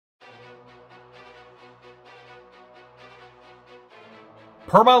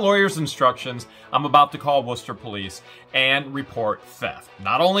Per my lawyer's instructions, I'm about to call Wooster Police and report theft.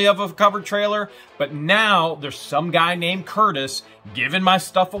 Not only of a covered trailer, but now there's some guy named Curtis giving my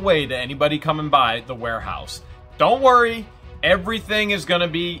stuff away to anybody coming by the warehouse. Don't worry, everything is gonna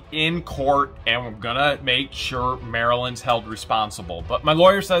be in court and we're gonna make sure Marilyn's held responsible. But my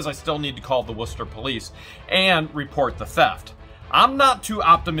lawyer says I still need to call the Wooster Police and report the theft. I'm not too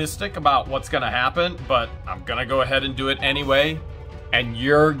optimistic about what's gonna happen, but I'm gonna go ahead and do it anyway. And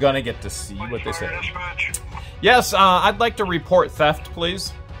you're gonna get to see what they say. Yes, I'd like to report theft,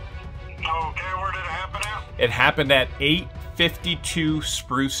 please. Okay, where did it happen at? It happened at 852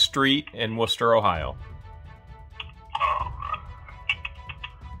 Spruce Street in Wooster, Ohio.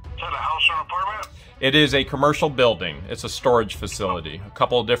 Is that a house or an apartment? It is a commercial building. It's a storage facility. A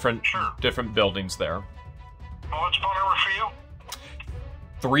couple of different buildings there. Well, what's the phone number for you?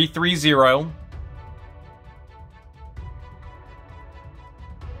 330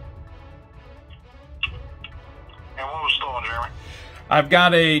 And what was stolen, Jeremy? I've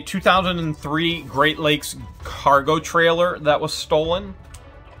got a 2003 Great Lakes cargo trailer that was stolen.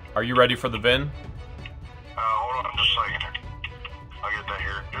 Are you ready for the VIN? Hold on just a second here. I'll get that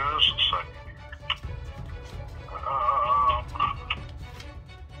here just a second.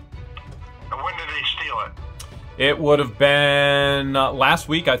 And when did they steal it? It would have been last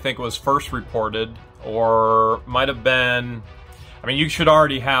week, I think it was first reported, or might have been, I mean, you should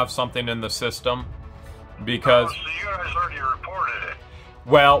already have something in the system because... So you guys already reported it?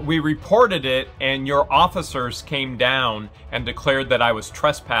 Well, we reported it and your officers came down and declared that I was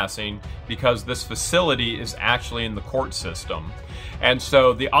trespassing because this facility is actually in the court system. And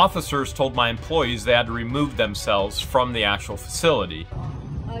so the officers told my employees they had to remove themselves from the actual facility.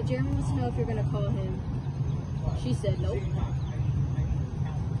 Jeremy wants to know if you're going to call him. She said nope.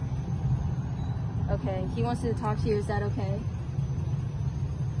 Okay, he wants to talk to you. Is that okay?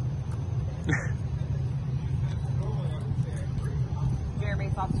 Jeremy,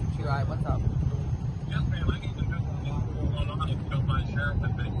 it's Officer Chuai. What's up? Yes, ma'am. I need to know what's going on. If you don't mind sharing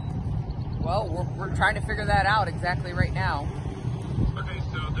with me. Well, we're trying to figure that out exactly right now. Okay,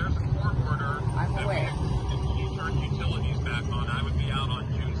 so there's a court order. I'm aware. If you turned utilities back on, I would be out on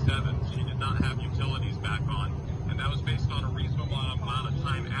June 7th. She did not have utilities back on. And that was based on a reasonable amount of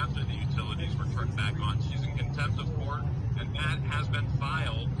time after the utilities were turned back on. She's in contempt of court, and that has been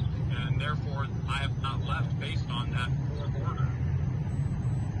filed, and therefore I have not left based on that court order.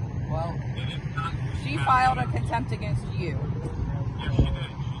 Well, she filed a contempt against you. Yes, she did.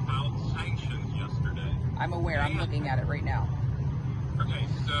 She filed sanctions yesterday. I'm aware. I'm looking at it right now. Okay,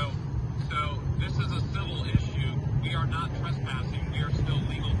 so this is a civil issue. We are not trespassing. We are still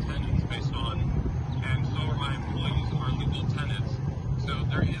legal tenants based on, and so are my employees are legal tenants. So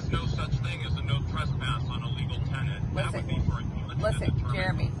there is no such thing as a no trespass on a legal tenant. That would be for a judge to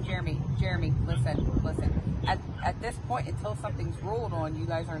determine. Jeremy, listen. At this point, until something's ruled on, you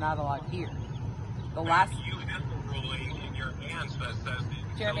guys are not allowed here. You have the ruling in your hands that says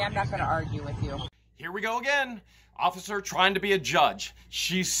that. Jeremy, I'm not going to argue with you. Here we go again. Officer trying to be a judge.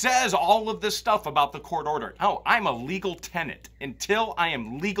 She says all of this stuff about the court order. Oh, I'm a legal tenant until I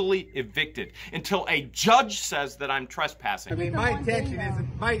am legally evicted. Until a judge says that I'm trespassing. I mean, my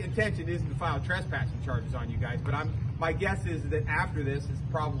intention isn't to file trespassing charges on you guys, but my guess is that after this is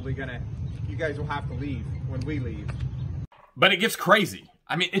probably you guys will have to leave when we leave. But it gets crazy.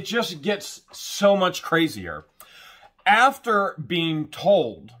 I mean, it just gets so much crazier. After being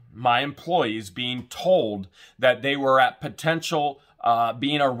told, my employees being told that they were at potential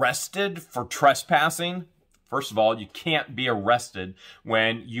being arrested for trespassing. First of all, you can't be arrested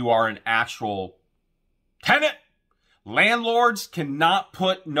when you are an actual tenant. Landlords cannot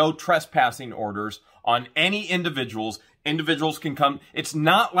put no trespassing orders on any individuals. Individuals can come. It's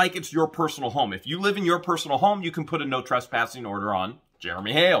not like it's your personal home. If you live in your personal home, you can put a no trespassing order on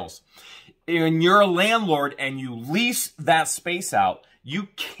Jeremy Hales. When you're a landlord and you lease that space out, you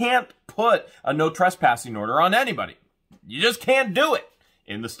can't put a no trespassing order on anybody. You just can't do it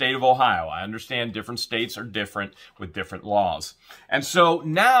in the state of Ohio. I understand different states are different with different laws. And so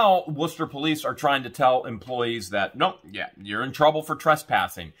now Wooster Police are trying to tell employees that, no, yeah, you're in trouble for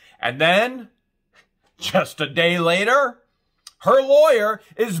trespassing. And then, just a day later, her lawyer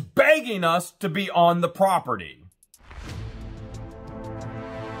is begging us to be on the property.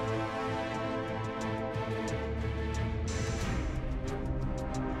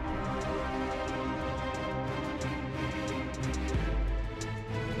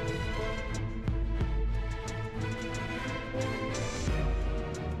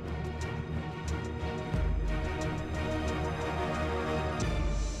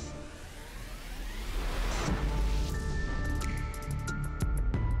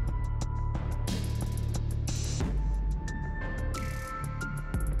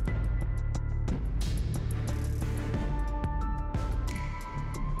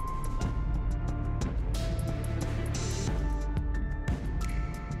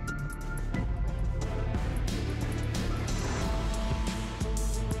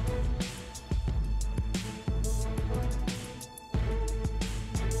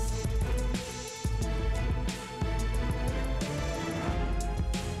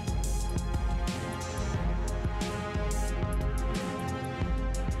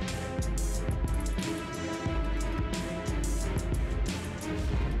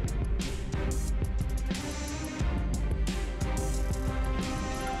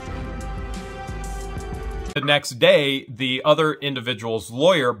 The next day, the other individual's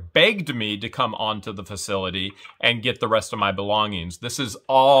lawyer begged me to come onto the facility and get the rest of my belongings. This is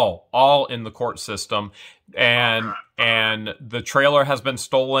all in the court system. And the trailer has been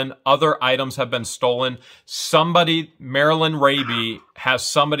stolen. Other items have been stolen. Somebody, Marilyn Raby, has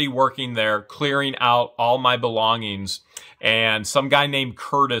somebody working there clearing out all my belongings. And some guy named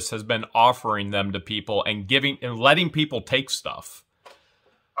Curtis has been offering them to people and letting people take stuff.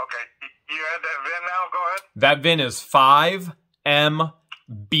 Okay. You had that VIN now? Go ahead. That VIN is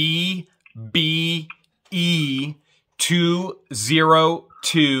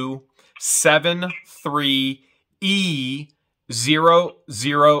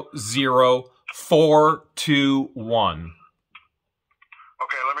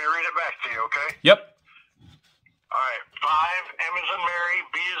Okay, let me read it back to you, okay? Yep. All right. 5, M as in Mary,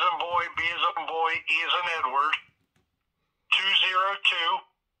 B as in boy, B as in boy, E as in Edward,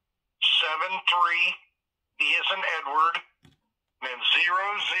 20273, E as in Edward, and then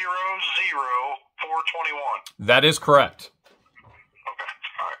 000421. That is correct. Okay,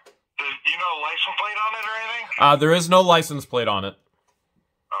 all right. Do you know the license plate on it or anything? There is no license plate on it.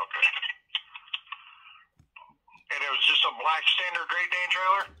 Okay. And it was just a black standard Great Dane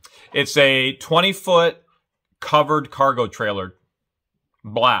trailer? It's a 20-foot covered cargo trailer.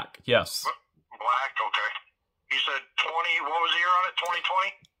 Black, yes. Black, okay. You said 20, what was the year on it,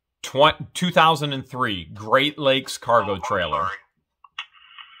 2020? 2003 Great Lakes cargo trailer. Sorry.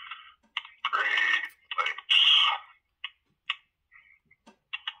 Great Lakes.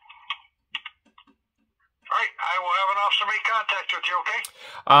 All right, I will have an officer make contact with you, okay?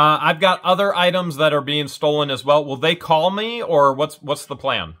 I've got other items that are being stolen as well. Will they call me, or what's the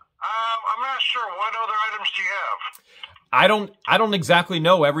plan? I'm not sure. What other items do you have? I don't exactly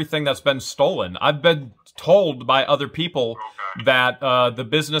know everything that's been stolen. I've been told by other people that the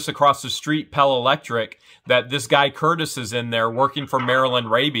business across the street, Pell Electric, that this guy Curtis is in there working for Marilyn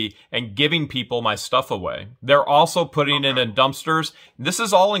Raby and giving people my stuff away. They're also putting it in dumpsters. This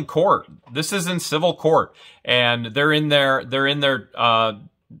is all in court. This is in civil court, and they're in there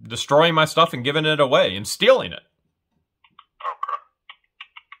destroying my stuff and giving it away and stealing it.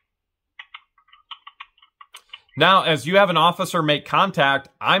 Now, as you have an officer make contact,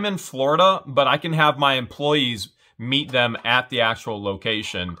 I'm in Florida, but I can have my employees meet them at the actual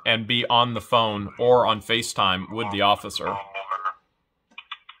location and be on the phone or on FaceTime with the officer. Okay,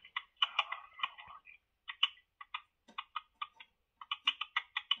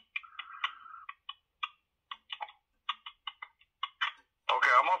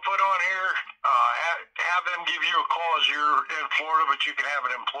 I'm going to put on here, have them give you a call as you're in Florida, but you can have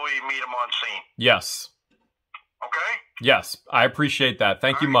an employee meet them on scene. Yes. Okay? Yes, I appreciate that.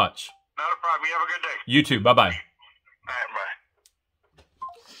 Thank you much. Not a problem. You have a good day. You too. Bye-bye. All right,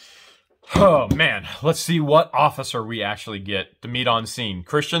 bye. Oh, man. Let's see what officer we actually get to meet on scene.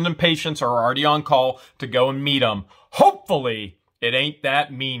 Christian and Patience are already on call to go and meet them. Hopefully, it ain't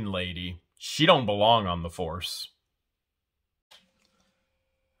that mean lady. She don't belong on the force.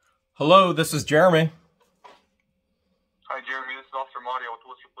 Hello, this is Jeremy. Hi, Jeremy. This is Officer Mario with the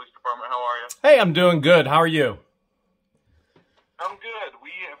Wooster Police Department. How are you? Hey, I'm doing good. How are you? I'm good.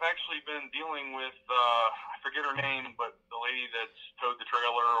 We have actually been dealing with, I forget her name, but the lady that's towed the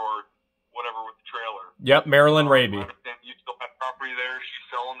trailer or whatever with the trailer. Yep, Marilyn Raby. You still have property there? She's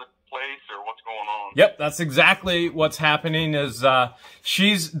selling the place, or what's going on? Yep, that's exactly what's happening. Is the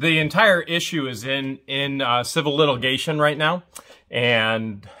entire issue is in civil litigation right now,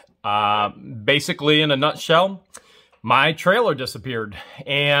 and basically, in a nutshell, my trailer disappeared,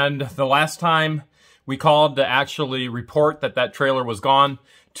 and the last time we called to actually report that trailer was gone,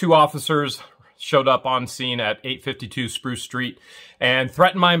 2 officers showed up on scene at 852 Spruce Street and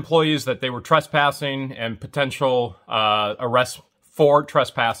threatened my employees that they were trespassing and potential arrest for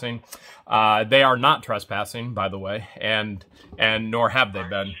trespassing. They are not trespassing, by the way, and nor have they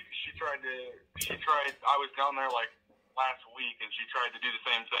been. She tried, I was down there like last week, and she tried to do the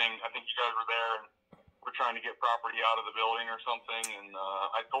same thing. I think you guys were there, and we're trying to get property out of the building or something, and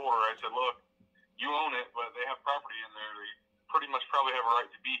I told her, I said, look, you own it, but they have property in there. They pretty much probably have a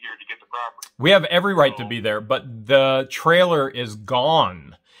right to be here to get the property. We have every right to be there, but the trailer is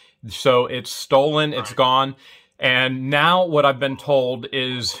gone. So it's stolen, it's gone. And now what I've been told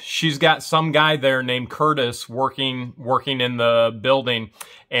is she's got some guy there named Curtis working in the building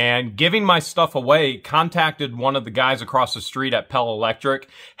and giving my stuff away, contacted one of the guys across the street at Pell Electric,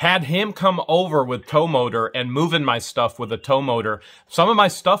 had him come over with tow motor and moving my stuff with a tow motor. Some of my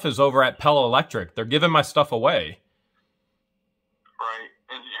stuff is over at Pell Electric. They're giving my stuff away. Right.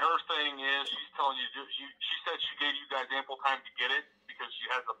 And her thing is, she's telling you, she said she gave you guys ample time to get it because she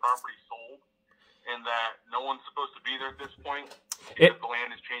has the property sold. and that no one's supposed to be there at this point because the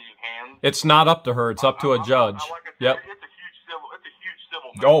land is changing hands. It's not up to her. It's up to a judge. Like I said, yep. It's a huge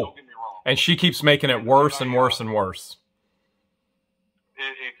civil matter. Oh, don't get me wrong. and she keeps making it worse and worse and worse.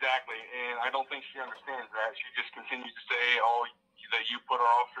 Exactly, and I don't think she understands that. She just continues to say, "Oh, that you put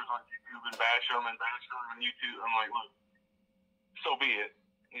our officers on YouTube and bash them on YouTube." I'm like, look, so be it.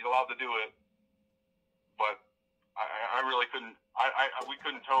 He's allowed to do it, but I really couldn't. We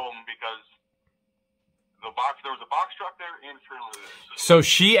couldn't tow him because there was a box truck there and a trailer there. So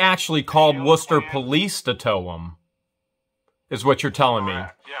she actually called Wooster Police to tow him, is what you're telling me.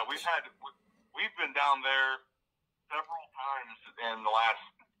 Yeah, we've been down there several times in the last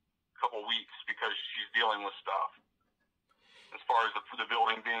couple weeks because she's dealing with stuff. As far as the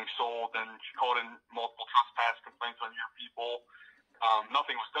building being sold, and she called in multiple trespass complaints on your people.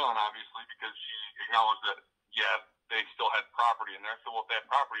 Nothing was done, obviously, because she acknowledged that, yeah, they still had property in there. So, well, if they had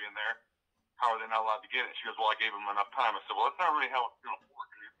property in there, how are they not allowed to get it? She goes, well, I gave them enough time. I said, well, that's not really how it's going to work.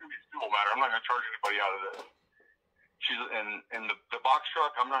 It's going to be a civil matter. I'm not going to charge anybody out of this. And the box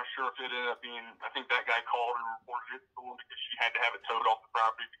truck, I'm not sure if it ended up being, I think that guy called and reported it to him because she had to have it towed off the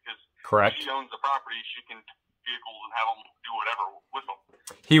property because Correct. She owns the property. She can vehicles and have them do whatever with them.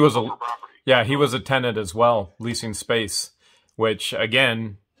 He was he was a tenant as well, leasing space, which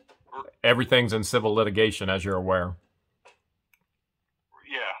again, everything's in civil litigation, as you're aware.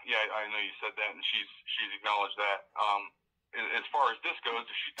 Yeah, I know you said that, and she's acknowledged that. As far as this goes,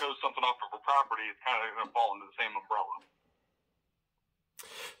 if she tows something off of her property, it's kind of going to fall into the same umbrella.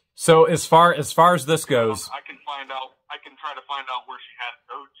 So as far as this goes, I can try to find out where she had it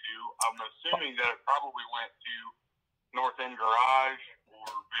towed to. I'm assuming that it probably went to North End Garage or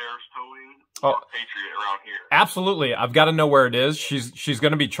Bears Towing or Patriot around here. Absolutely, I've got to know where it is. She's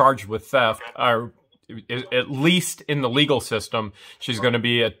going to be charged with theft, or at least in the legal system, she's going to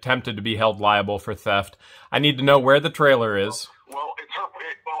be attempted to be held liable for theft. I need to know where the trailer is. Well, it's her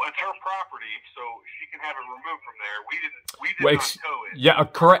property, so she can have it removed from there. We did not tow it. Yeah,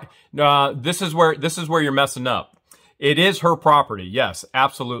 correct. This is where you're messing up. It is her property. Yes,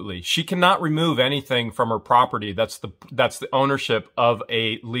 absolutely. She cannot remove anything from her property. That's the ownership of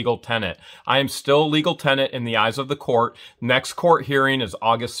a legal tenant. I am still a legal tenant in the eyes of the court. Next court hearing is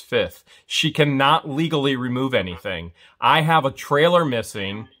August 5th. She cannot legally remove anything. I have a trailer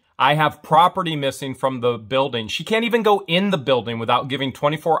missing. I have property missing from the building. She can't even go in the building without giving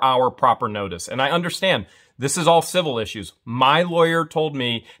 24-hour proper notice. And I understand this is all civil issues. My lawyer told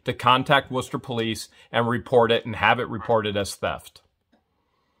me to contact Wooster Police and report it and have it reported as theft.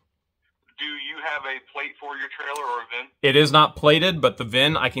 Do you have a plate for your trailer or a VIN? It is not plated, but the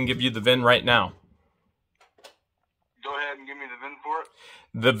VIN, I can give you the VIN right now. Go ahead and give me the VIN for it.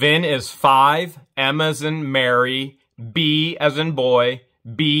 The VIN is 5, M as in Mary, B as in boy,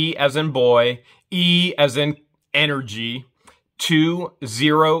 B as in boy, E as in energy,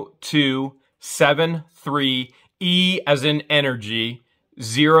 20273, E as in energy,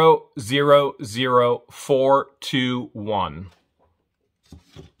 000421.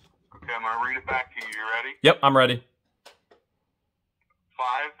 Okay, I'm going to read it back to you. You ready? Yep, I'm ready.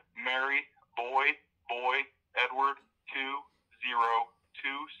 5, Mary, boy, Edward,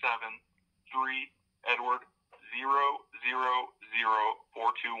 20273, Edward,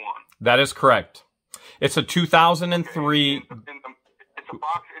 000421. That is correct. It's a 2003... It's a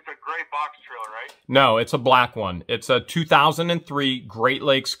gray box trailer, right? No, it's a black one. It's a 2003 Great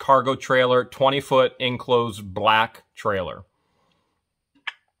Lakes cargo trailer, 20-foot enclosed black trailer.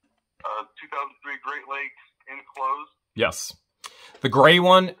 2003 Great Lakes enclosed? Yes. The gray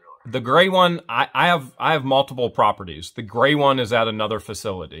one, I have multiple properties. The gray one is at another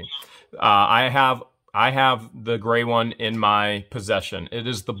facility. I have the gray one in my possession. It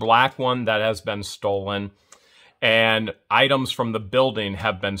is the black one that has been stolen, and items from the building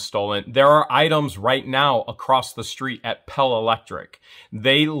have been stolen. There are items right now across the street at Pell Electric.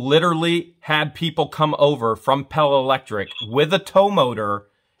 They literally had people come over from Pell Electric with a tow motor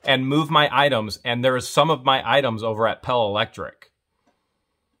and move my items, and there is some of my items over at Pell Electric.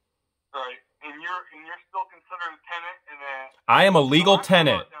 Right, and you're still considered a tenant in that. I am a legal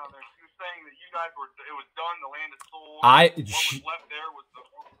tenant. Down there. She was saying that you guys it was done, the land is sold. What was left there was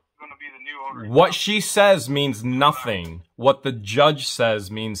going to be the new owner. What she says means nothing. What the judge says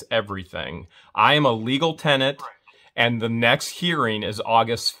means everything. I am a legal tenant, and the next hearing is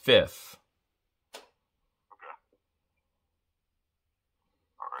August 5th.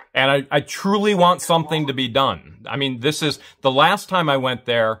 And I truly want something to be done. I mean, this is the last time I went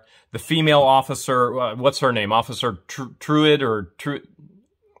there. The female officer, what's her name? Officer Truitt or Truitt?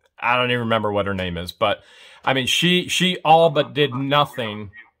 I don't even remember what her name is. But I mean, she all but did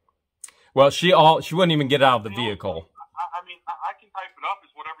nothing. Well, she wouldn't even get out of the vehicle. I mean, I can type it up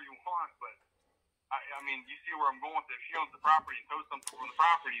as whatever you want, but I mean, you see where I'm going with it. If she owns the property and tows something from the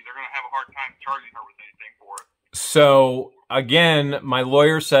property, they're going to have a hard time charging her with anything for it. So again, my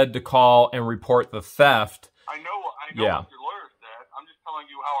lawyer said to call and report the theft. I know Yeah. what your lawyer said. I'm just telling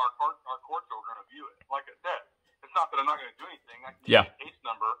you how our courts are going to view it. Like I said, it's not that I'm not going to do anything. I can give you a case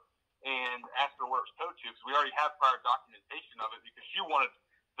number and ask her where it's towed to, because we already have prior documentation of it, because she wanted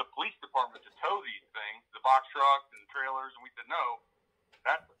the police department to tow these things, the box trucks and trailers, and we said, no,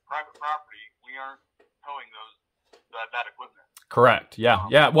 that's private property. We aren't towing that equipment. Correct. Yeah.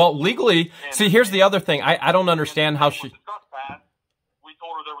 Yeah. Well, legally, see, here's the other thing. I don't understand how she... We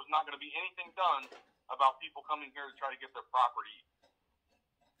told her there was not going to be anything done about people coming here to try to get their property.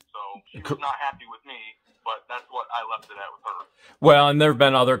 So she was not happy with me, but that's what I left it at with her. Well, and there have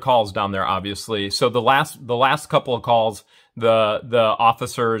been other calls down there, obviously. So the last couple of calls, the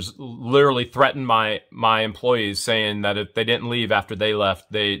officers literally threatened my employees, saying that if they didn't leave after they left,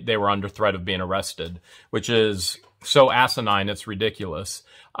 they were under threat of being arrested, which is so asinine, it's ridiculous.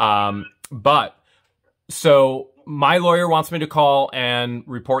 But so my lawyer wants me to call and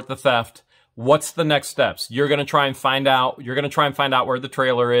report the theft. What's the next steps? You're going to try and find out. You're going to try and find out where the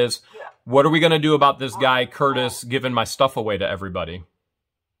trailer is. Yeah. What are we going to do about this guy, Curtis, giving my stuff away to everybody?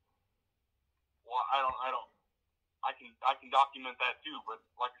 Well, I can document that too, but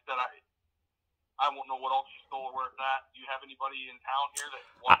like I said, I won't know what else you stole or where it's at. Do you have anybody in town here that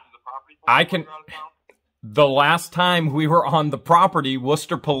watches the property? I can. The last time we were on the property,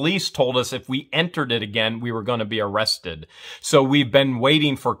 Wooster Police told us if we entered it again, we were going to be arrested. So we've been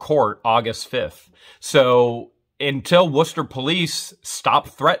waiting for court August 5th. So until Wooster Police stop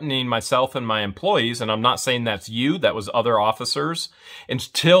threatening myself and my employees, and I'm not saying that's you, that was other officers,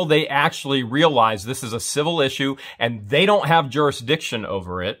 until they actually realize this is a civil issue and they don't have jurisdiction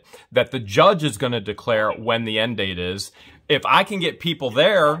over it, that the judge is going to declare when the end date is. If I can get people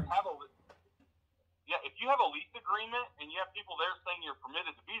there... Yeah, if you have a lease agreement and you have people there saying you're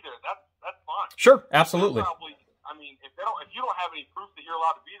permitted to be there, that's fine. Sure, absolutely. Probably, I mean, if you don't have any proof that you're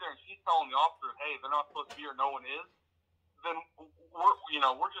allowed to be there, and she's telling the officer, hey, they're not supposed to be here, no one is, then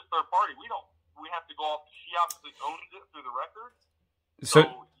we're just third party. We have to go off. She obviously owns it through the record, so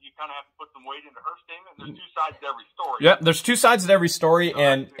you kind of have to put some weight into her statement. There's two sides to every story. Yeah, there's two sides to every story,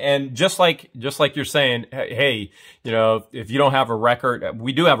 and just like you're saying, hey, you know, if you don't have a record,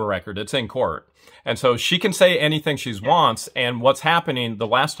 we do have a record. It's in court. And so she can say anything she wants, and what's happening, the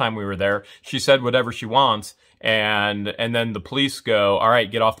last time we were there, she said whatever she wants, and then the police go, all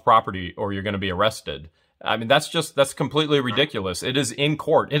right, get off the property or you're going to be arrested. I mean, that's completely ridiculous. It is in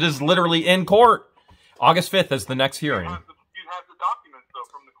court. It is literally in court. August 5th is the next hearing. You have the documents, though,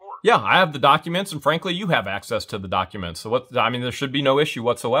 from the court. Yeah, I have the documents, and frankly, you have access to the documents. So there should be no issue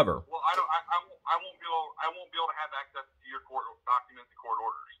whatsoever. Well, I won't be able to have access to your court documents and court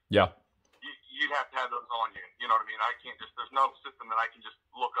orders. Yeah. You'd have to have those on you. You know what I mean? There's no system that I can just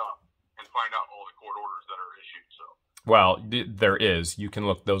look up and find out all the court orders that are issued. So. Well, there is. You can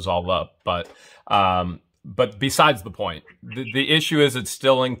look those all up, but besides the point, the issue is it's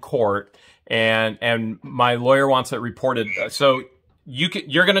still in court, and my lawyer wants it reported. So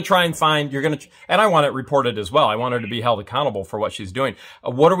you're going to try and find, and I want it reported as well. I want her to be held accountable for what she's doing.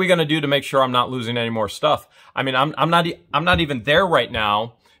 What are we going to do to make sure I'm not losing any more stuff? I mean, I'm not even there right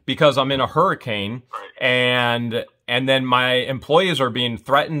now, because I'm in a hurricane, and then my employees are being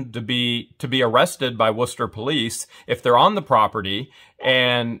threatened to be arrested by Wooster Police if they're on the property.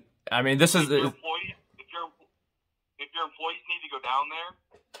 And I mean, this is if your employees need to go down there,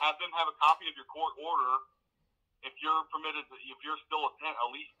 have them have a copy of your court order. If you're permitted, if you're still a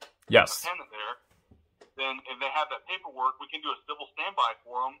tenant there, then if they have that paperwork, we can do a civil standby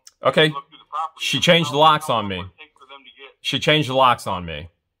for them. Okay. Look through the property. She changed the locks on me. She changed the locks on me.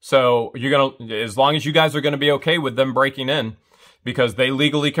 So as long as you guys are gonna be okay with them breaking in, because they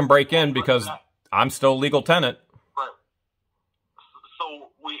legally can break in, because I'm still a legal tenant. Right. So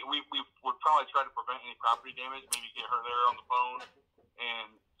we would probably try to prevent any property damage. Maybe get her there on the phone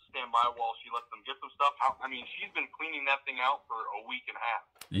and stand by while she lets them get some stuff. I mean, she's been cleaning that thing out for a week and a half.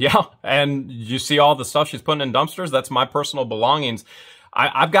 Yeah, and you see all the stuff she's putting in dumpsters. That's my personal belongings.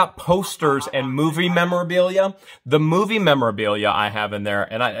 I've got posters and movie memorabilia. The movie memorabilia I have in there,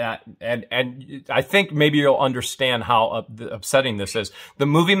 and I think maybe you'll understand how upsetting this is. The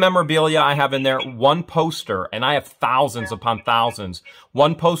movie memorabilia I have in there, one poster, and I have thousands upon thousands.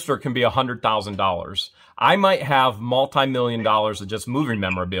 One poster can be $100,000. I might have multi-million dollars of just movie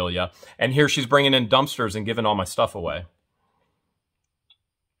memorabilia, and here she's bringing in dumpsters and giving all my stuff away.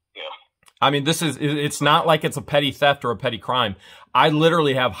 I mean, it's not like it's a petty theft or a petty crime. I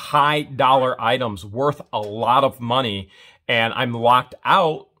literally have high dollar items worth a lot of money, and I'm locked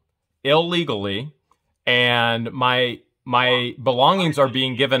out illegally, and my belongings are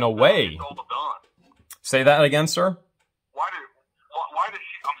being given away. Say that again, sir? Why does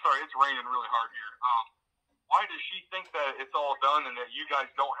she, I'm sorry, it's raining really hard here. Why does she think that it's all done and that you guys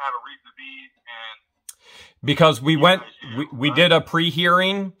don't have a reason to be? And because we did a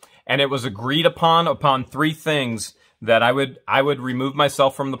pre-hearing, and it was agreed upon 3 things: that I would remove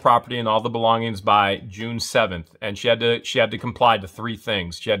myself from the property and all the belongings by June 7th. And she had to comply to 3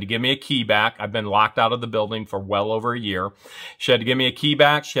 things. She had to give me a key back. I've been locked out of the building for well over a year. She had to give me a key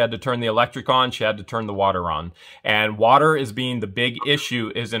back. She had to turn the electric on. She had to turn the water on. And water is being the big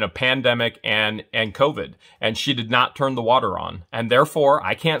issue is in a pandemic and COVID. And she did not turn the water on. And therefore,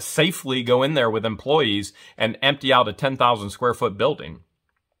 I can't safely go in there with employees and empty out a 10,000 square foot building.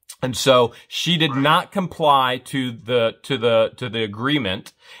 And so she did not comply to the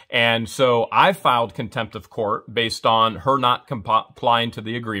agreement, and so I filed contempt of court based on her not complying to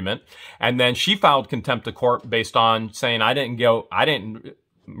the agreement, and then she filed contempt of court based on saying I didn't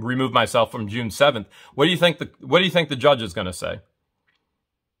remove myself from June 7th. What do you think the judge is going to say?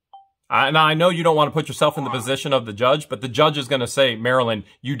 Now, I know you don't want to put yourself in the position of the judge, but the judge is going to say, Marilyn,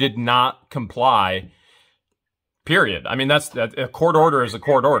 you did not comply. Period. I mean, a court order is a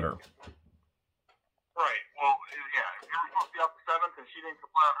court order. Right. Well, yeah. If you're supposed to be out the 7th and she didn't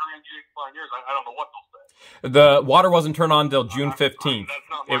comply on her end, you didn't comply on yours, I don't know what they'll say. The water wasn't turned on until June 15th.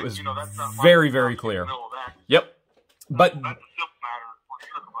 It was very, very clear. Yep. But that's a simple matter for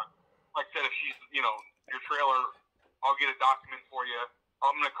sure. But like I said, if she's, your trailer, I'll get a document for you.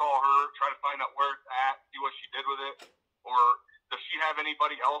 I'm going to call her, try to find out where it's at, see what she did with it, or does she have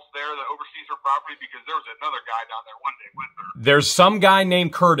anybody else there that oversees her property? Because there was another guy down there one day with her. There's some guy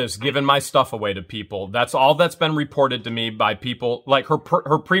named Curtis giving my stuff away to people. That's all that's been reported to me by people. Like her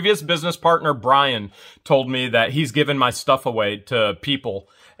previous business partner, Brian, told me that he's given my stuff away to people.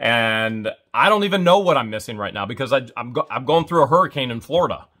 And I don't even know what I'm missing right now because I'm going through a hurricane in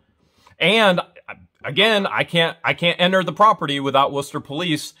Florida. And again, I can't enter the property without Wooster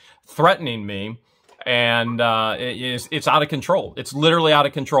Police threatening me. And it's out of control. It's literally out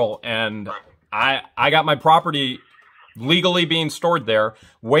of control. And I got my property legally being stored there,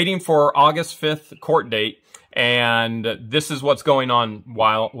 waiting for August 5th court date. And this is what's going on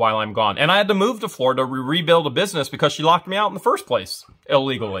while I'm gone. And I had to move to Florida to rebuild a business because she locked me out in the first place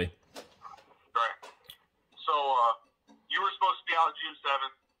illegally. Right. So you were supposed to be out June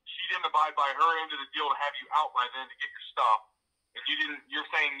 7th. She didn't abide by her end of the deal to have you out by then to get your stuff. If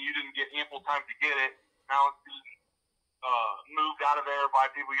you're saying you didn't get ample time to get it. Now it's being moved out of there by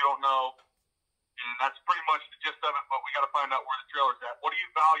people you don't know. And that's pretty much the gist of it, but we got to find out where the trailer's at. What do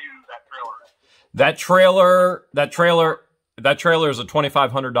you value that trailer at? That trailer is a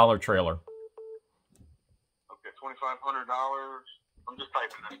 $2,500 trailer. Okay, $2,500. I'm just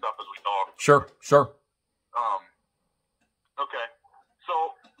typing this stuff as we talk. Sure. Okay.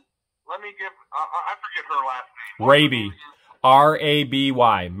 So let me give, I forget her last name. Raby.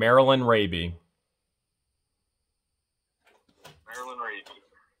 R-A-B-Y, Marilyn Raby. Marilyn Raby.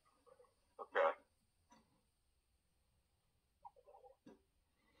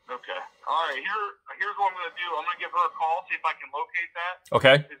 Okay. All right, here's what I'm going to do. I'm going to give her a call, see if I can locate that.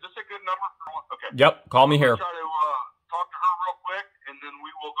 Okay. Is this a good number for one? Okay. Yep, call me here. I'll try to talk to her real quick, and then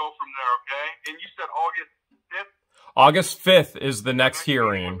we will go from there, okay? And you said August 5th? August 5th is the next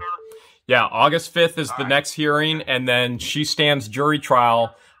hearing. Yeah, August 5th is the next hearing, and then she stands jury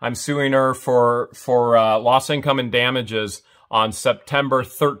trial. I'm suing her for lost income and damages on September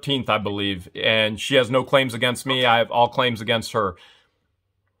 13th, I believe. And she has no claims against me. I have all claims against her.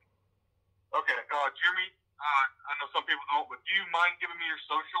 Okay, Jimmy, I know some people don't, but do you mind giving me your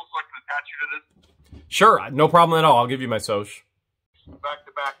social so I can attach you to this? Sure, no problem at all. I'll give you my social. Back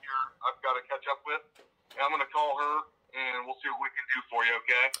to back here, I've got to catch up with, and I'm going to call her. And we'll see what we can do for you,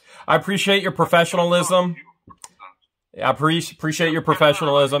 okay? I appreciate your professionalism. I appreciate your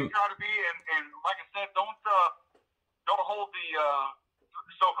professionalism. Try to be, and like I said, don't hold the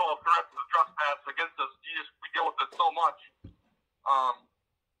so-called threats of trespass against us. We deal with it so much,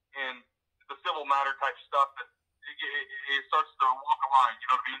 and the civil matter type stuff that it starts to walk a line. You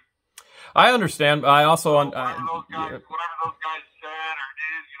know what I mean? I understand. I also whatever those guys said or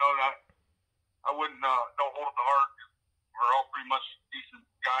did, I wouldn't don't hold it to heart. We're all pretty much decent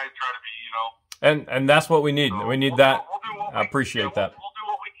guys, try to be, And that's what we need. So we need that. I appreciate that. We'll do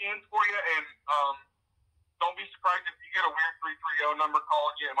what we can for you, and don't be surprised if you get a weird 330 number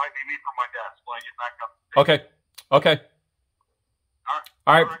calling you. It might be me from my desk when I get back up. Okay.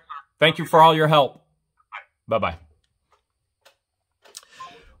 All right. Sir. Thank you for all your help. Bye-bye.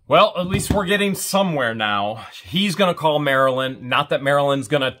 Well, at least we're getting somewhere now. He's going to call Marilyn. Not that Marilyn's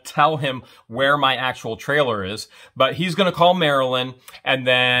going to tell him where my actual trailer is, but he's going to call Marilyn. And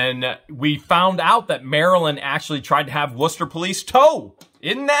then we found out that Marilyn actually tried to have Wooster Police tow.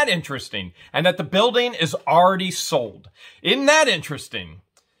 Isn't that interesting? And that the building is already sold. Isn't that interesting?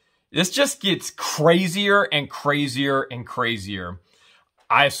 This just gets crazier and crazier and crazier.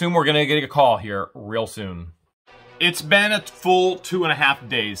 I assume we're going to get a call here real soon. It's been a full 2.5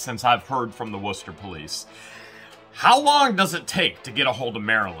 days since I've heard from the Wooster Police. How long does it take to get a hold of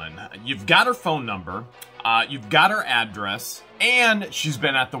Marilyn? You've got her phone number, you've got her address, and she's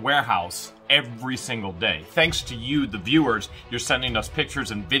been at the warehouse every single day. Thanks to you, the viewers, you're sending us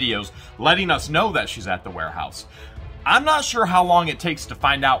pictures and videos letting us know that she's at the warehouse. I'm not sure how long it takes to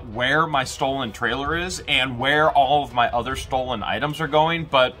find out where my stolen trailer is and where all of my other stolen items are going,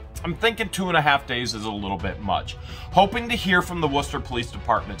 but I'm thinking 2.5 days is a little bit much. Hoping to hear from the Wooster Police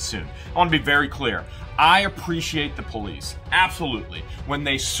Department soon. I want to be very clear. I appreciate the police, absolutely, when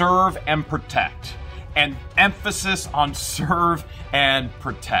they serve and protect. And emphasis on serve and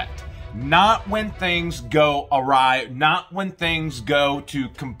protect. Not when things go awry, not when things go to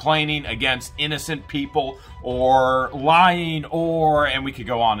complaining against innocent people or lying and we could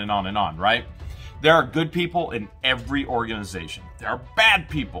go on and on and on, right? There are good people in every organization. There are bad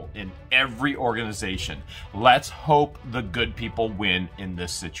people in every organization. Let's hope the good people win in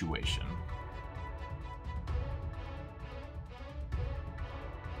this situation.